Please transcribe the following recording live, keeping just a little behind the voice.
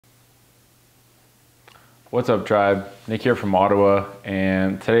What's up, tribe? Nick here from Ottawa,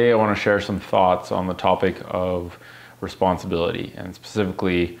 and today I want to share some thoughts on the topic of responsibility, and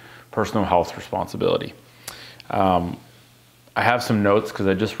specifically personal health responsibility. I have some notes because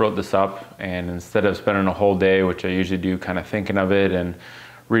I just wrote this up, and instead of spending a whole day, which I usually do, kind of thinking of it and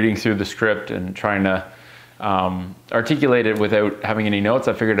reading through the script and trying to articulate it without having any notes,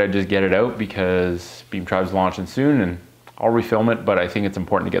 I figured I'd just get it out because Beam Tribe's launching soon, and I'll refilm it, but I think it's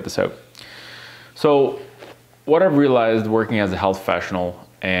important to get this out. So what I've realized working as a health professional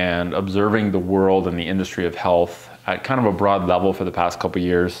and observing the world and the industry of health at kind of a broad level for the past couple of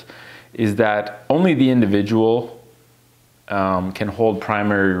years is that only the individual can hold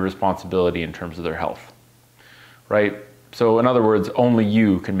primary responsibility in terms of their health, right? So in other words, only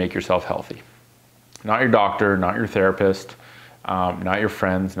you can make yourself healthy. Not your doctor, not your therapist, not your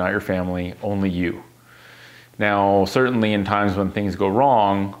friends, not your family, only you. Now, certainly in times when things go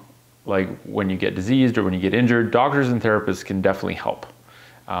wrong, like when you get diseased or when you get injured, doctors and therapists can definitely help.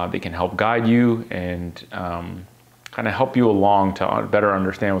 They can help guide you and kind of help you along to better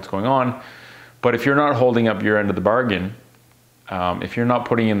understand what's going on. But if you're not holding up your end of the bargain, if you're not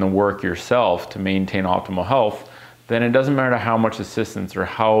putting in the work yourself to maintain optimal health, then it doesn't matter how much assistance or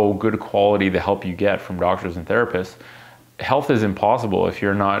how good quality the help you get from doctors and therapists. Health is impossible if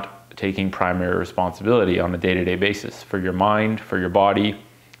you're not taking primary responsibility on a day-to-day basis for your mind, for your body,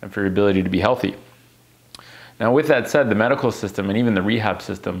 and for your ability to be healthy. Now, with that said, the medical system and even the rehab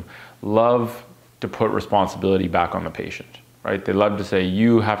system love to put responsibility back on the patient, right? They love to say,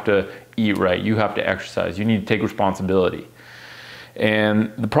 you have to eat right, you have to exercise, you need to take responsibility.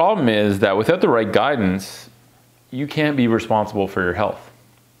 And the problem is that without the right guidance, you can't be responsible for your health,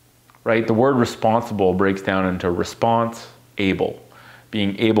 right? The word responsible breaks down into response, able,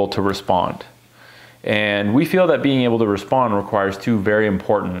 being able to respond. And we feel that being able to respond requires two very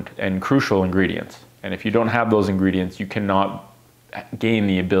important and crucial ingredients. And if you don't have those ingredients, you cannot gain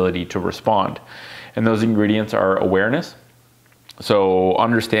the ability to respond. And those ingredients are awareness. So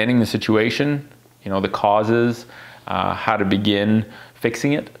understanding the situation, the causes, how to begin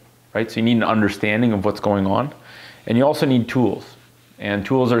fixing it, right? So you need an understanding of what's going on. And you also need tools. And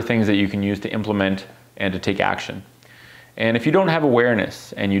tools are things that you can use to implement and to take action. And if you don't have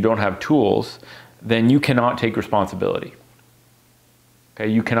awareness and you don't have tools, then you cannot take responsibility. Okay,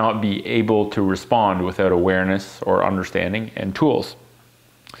 you cannot be able to respond without awareness or understanding and tools.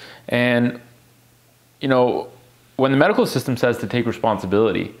 And when the medical system says to take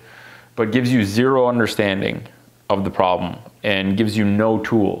responsibility, but gives you zero understanding of the problem and gives you no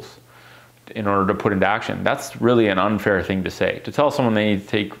tools in order to put into action, that's really an unfair thing to say. To tell someone they need to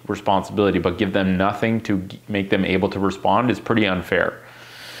take responsibility but give them nothing to make them able to respond is pretty unfair.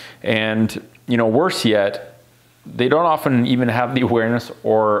 And worse yet, they don't often even have the awareness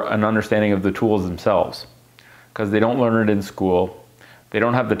or an understanding of the tools themselves because they don't learn it in school. They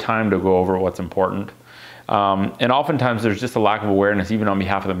don't have the time to go over what's important. And oftentimes there's just a lack of awareness even on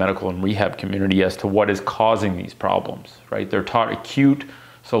behalf of the medical and rehab community as to what is causing these problems, right? They're taught acute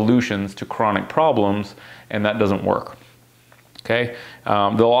solutions to chronic problems, and that doesn't work, okay?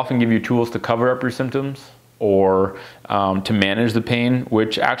 They'll often give you tools to cover up your symptoms or to manage the pain,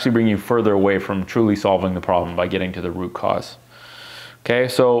 which actually bring you further away from truly solving the problem by getting to the root cause. Okay,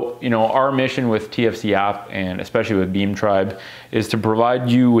 so our mission with TFC app and especially with Beam Tribe is to provide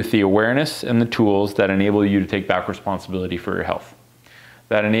you with the awareness and the tools that enable you to take back responsibility for your health,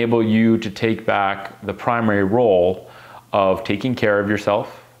 that enable you to take back the primary role of taking care of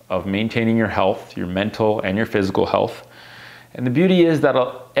yourself, of maintaining your health, your mental and your physical health. And the beauty is that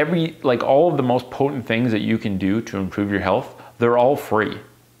all of the most potent things that you can do to improve your health, they're all free.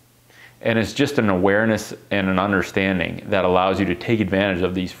 And it's just an awareness and an understanding that allows you to take advantage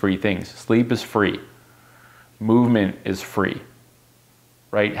of these free things. Sleep is free. Movement is free,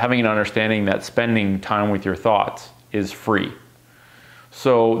 right? Having an understanding that spending time with your thoughts is free.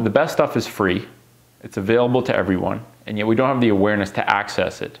 So the best stuff is free. It's available to everyone. And yet we don't have the awareness to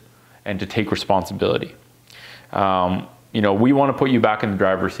access it and to take responsibility. We want to put you back in the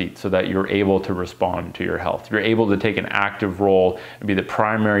driver's seat so that you're able to respond to your health. You're able to take an active role and be the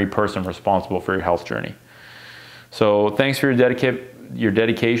primary person responsible for your health journey. So thanks for your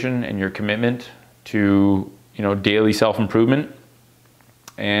dedication and your commitment to daily self-improvement.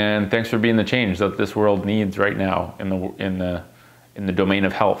 And thanks for being the change that this world needs right now in the domain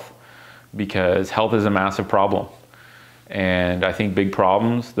of health, because health is a massive problem. And I think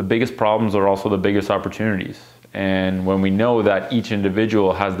the biggest problems are also the biggest opportunities. And when we know that each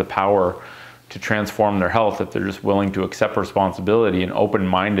individual has the power to transform their health, if they're just willing to accept responsibility and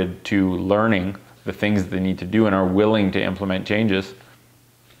open-minded to learning the things that they need to do and are willing to implement changes,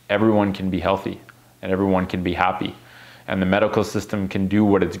 everyone can be healthy. and everyone can be happy. And the medical system can do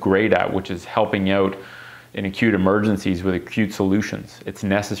what it's great at, which is helping out in acute emergencies with acute solutions. It's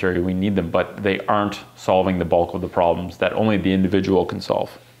necessary, we need them, but they aren't solving the bulk of the problems that only the individual can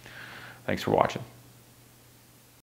solve. Thanks for watching.